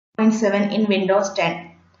2.7 in Windows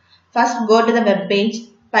 10. First go to the web page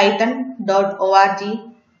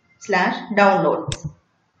python.org/downloads.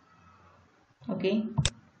 Okay.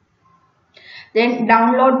 Then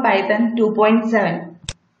download Python 2.7.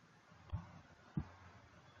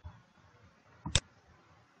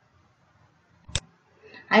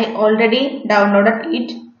 I already downloaded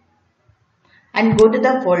it, and go to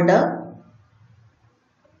the folder.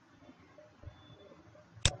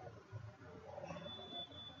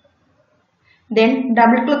 Then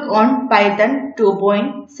double click on Python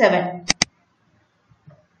 2.7.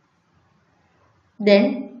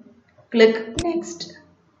 Then click next,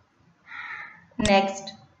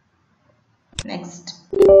 next, next.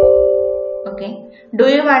 Okay. Do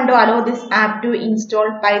you want to allow this app to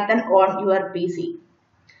install Python on your PC?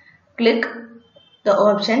 Click the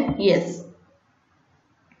option yes.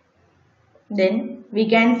 Then we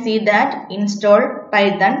can see that install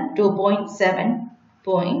Python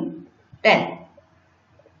 2.7.10.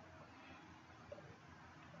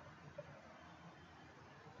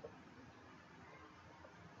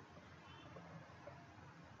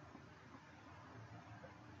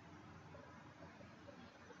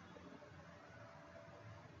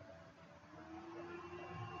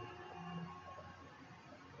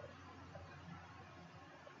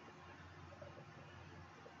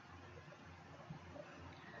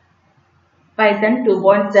 Python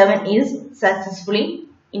 2.7 is successfully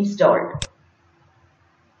installed.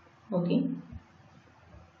 Okay.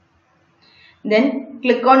 Then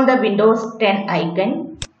click on the Windows 10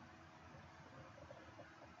 icon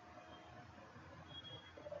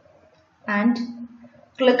and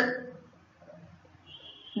click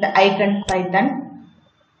the icon Python.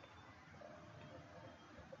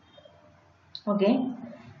 Okay.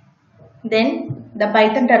 Then the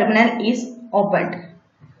Python terminal is opened.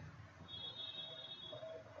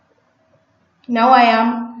 Now I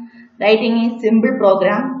am writing a simple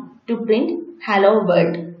program to print hello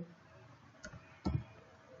world.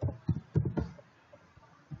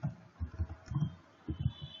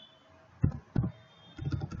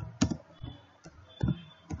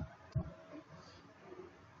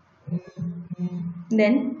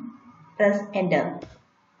 Then press enter.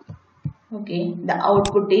 Okay, the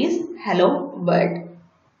output is hello world.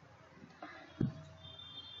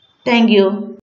 Thank you.